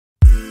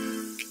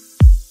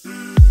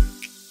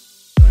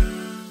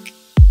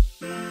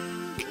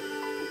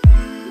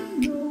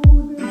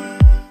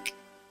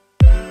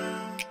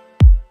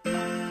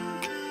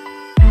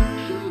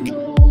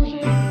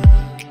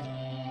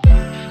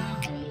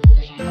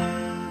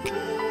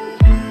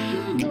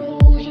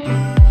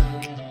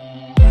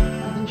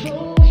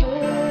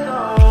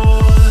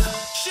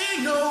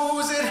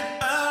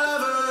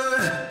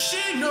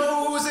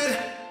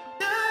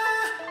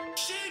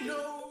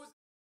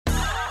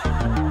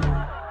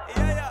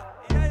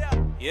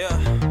Yeah.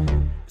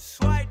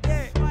 Swipe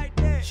that.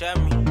 Show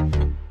me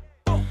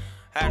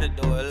how to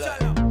do it.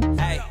 Look.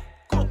 Hey.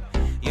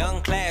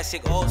 Young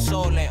classic, old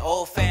soul and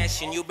old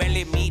fashioned. You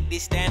barely meet the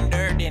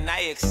standard and I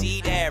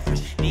exceed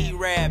average. Need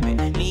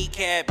rabbit, need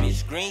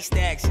cabbage, green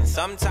stacks, and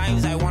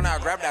sometimes I wanna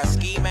grab that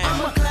ski man.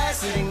 I'm a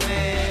classic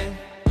man.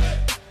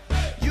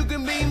 You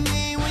can be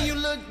me when you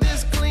look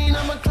this clean.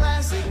 I'm a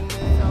classic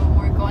man. So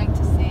we're going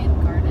to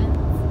Sand Gardens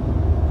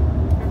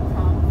for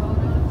prom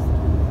photos.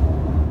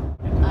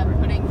 I'm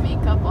putting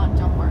makeup on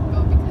John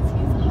Marco because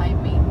he's high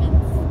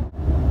maintenance.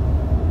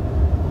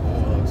 Oh,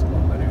 that looks a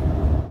lot better.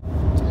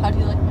 How do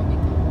you like my makeup?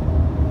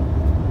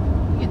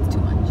 It's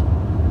too much.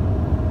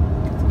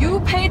 You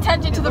pay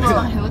attention to the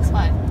road. It looks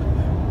fine.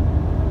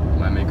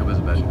 My makeup is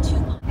better.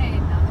 Hey,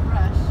 now the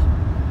brush.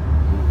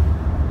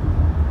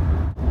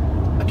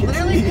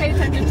 Literally pay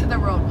attention to the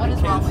road. What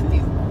is wrong with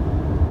you?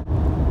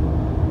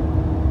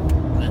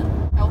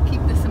 I will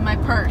keep this in my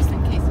purse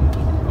in case you need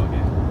it.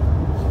 Okay.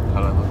 How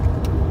do I look?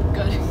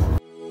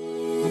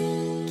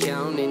 Good.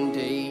 Counting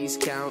days,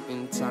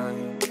 counting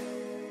time.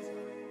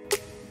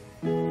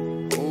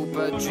 Hope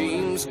our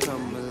dreams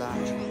come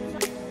alive.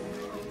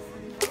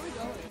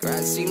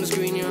 Grass seems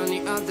greener on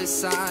the other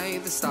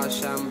side. The stars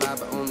shine bright,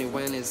 but only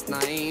when it's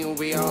night.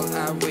 We all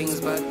have wings,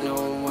 but no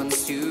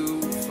one's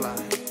to fly.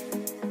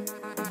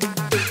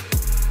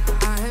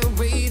 I have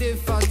waited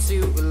for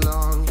too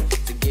long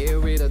to get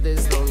rid of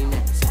this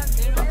loneliness,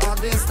 but all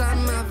this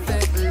time I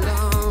felt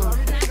alone.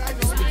 I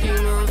just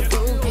became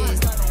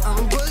unfocused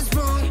on what's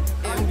wrong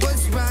and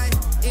what's right,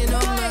 and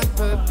on my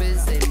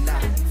purpose in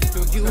life. So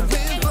you will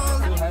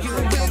fall, you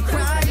will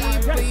cry,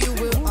 but you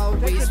will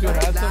always lie.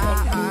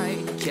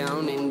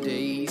 Counting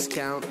days,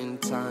 counting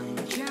time.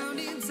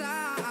 Counting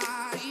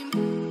time.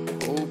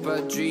 Hope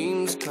our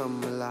dreams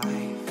come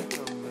alive.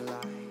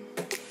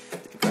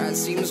 The grass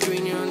seems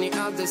greener on the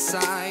other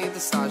side. The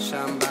stars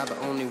shine bright, but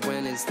only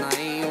when it's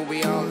night.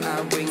 We all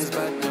have wings,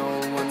 but no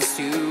one's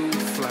to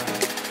fly.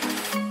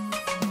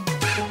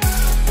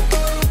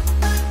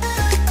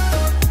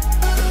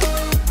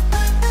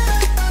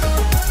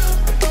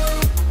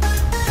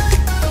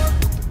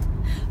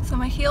 So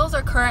my heels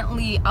are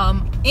currently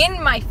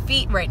in my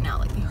feet right now.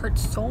 Like, they hurt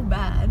so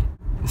bad.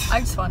 I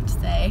just want to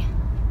say.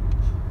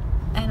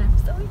 And I'm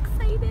so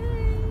excited.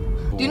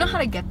 Do you know how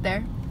to get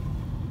there?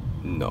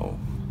 No.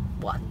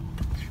 What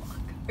the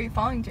fuck? Are you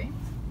following James?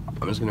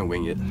 I'm just gonna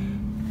wing it.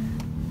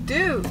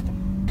 Dude!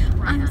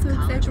 I'm so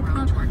excited for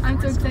prom. I'm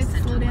so excited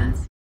to slow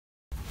dance.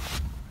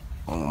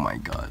 Oh my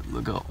god,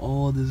 look at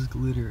all this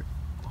glitter.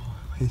 Oh,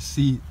 my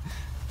seat.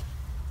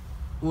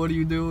 What are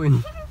you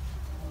doing?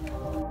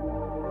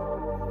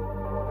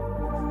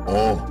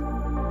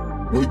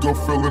 Wake up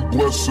feeling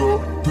blessed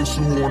up,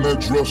 pistol on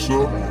that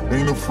dresser.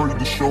 Ain't afraid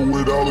to show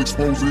it, I'll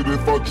expose it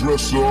if I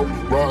dress up.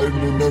 Riding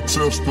in that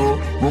tester,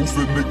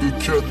 roasted nigga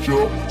catch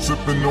up.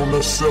 Sipping on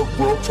that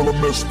Sevra, till I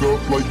messed up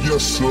like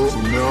yes sir. So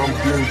now I'm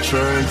getting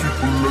changed,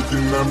 people looking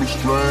at me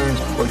strange.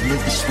 Like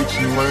niggas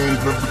switching lanes,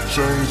 never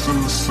change,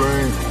 still the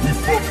same. We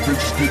fuck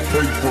bitches, get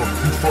paper,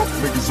 we fuck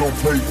niggas on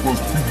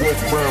papers. We walk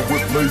around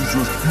with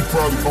lasers, you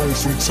probably own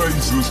some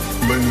tasers.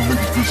 Lame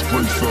niggas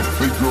disgrace us,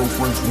 they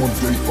girlfriends one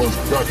day us.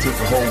 Got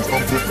different hoes,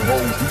 I'm different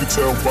hoes, you can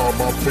tell by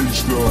my page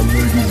style.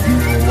 Niggas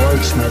getting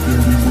right,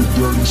 smoking weed with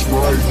dirty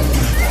Sprite.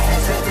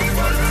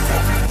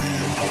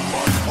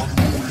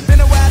 Been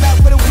a while out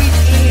for the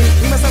weekend.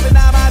 Me, myself, and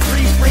all my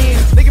 3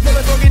 friends. Nigga feel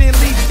like broken and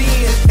leaked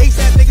in.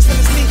 ASAP niggas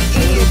finna sneak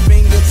in.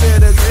 Finger to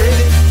the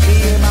city. Me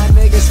and my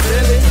niggas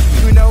really.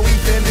 You know we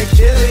finna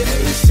kill it.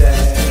 ASAP.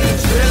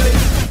 Really?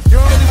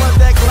 You don't really want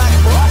that Glock,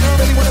 boy. You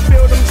don't really wanna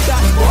build them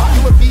shots, boy.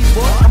 You a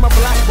B-boy, I'm a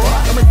black boy.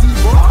 I'm a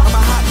D-boy, I'm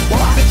a hot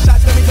boy. Big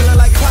shots got me feeling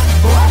like clock,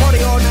 boy.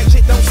 Party all night,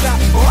 shit don't stop,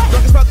 boy.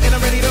 Drunk as fuck and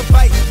I'm ready to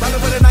fight. Rollin'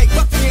 for the night,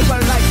 fuck me for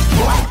the night,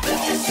 boy.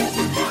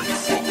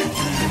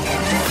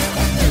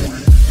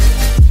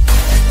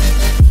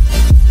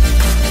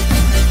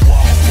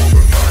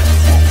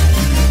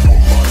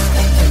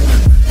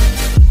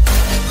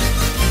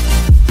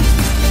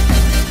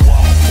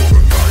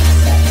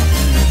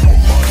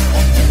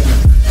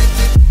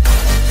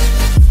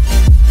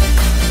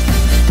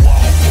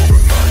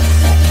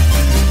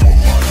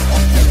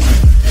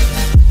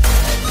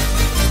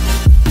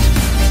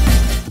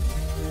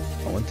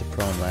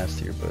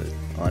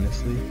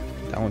 Honestly,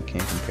 that one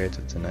can't compare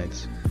to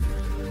tonight's.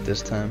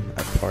 This time,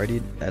 I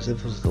partied as if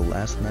it was the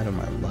last night of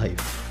my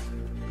life.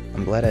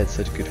 I'm glad I had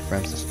such good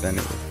friends to spend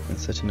it with, and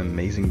such an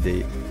amazing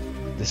date.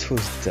 This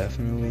was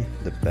definitely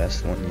the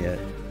best one yet,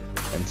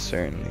 and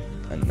certainly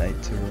a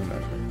night to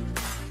remember.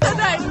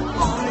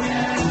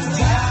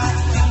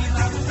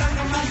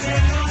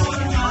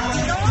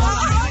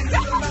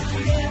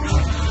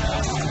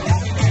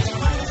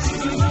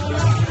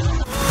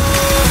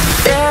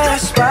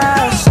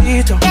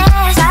 Despacito.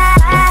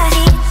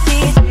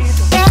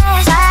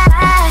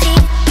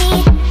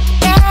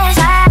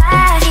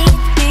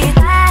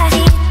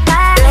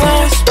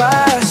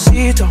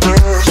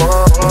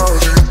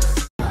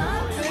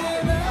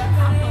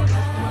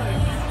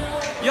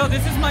 Yo,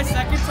 this is my my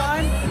second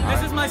time.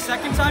 This is my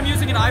second time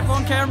using an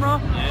iPhone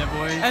camera. Yeah,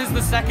 boy. And it's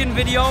the second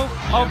video.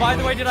 Oh, by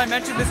the way, did I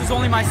mention this is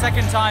only my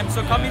second time?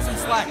 So cut me some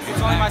slack.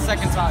 It's only my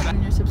second time.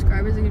 And your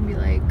subscribers are gonna be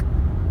like,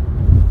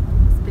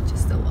 this bitch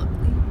is still up.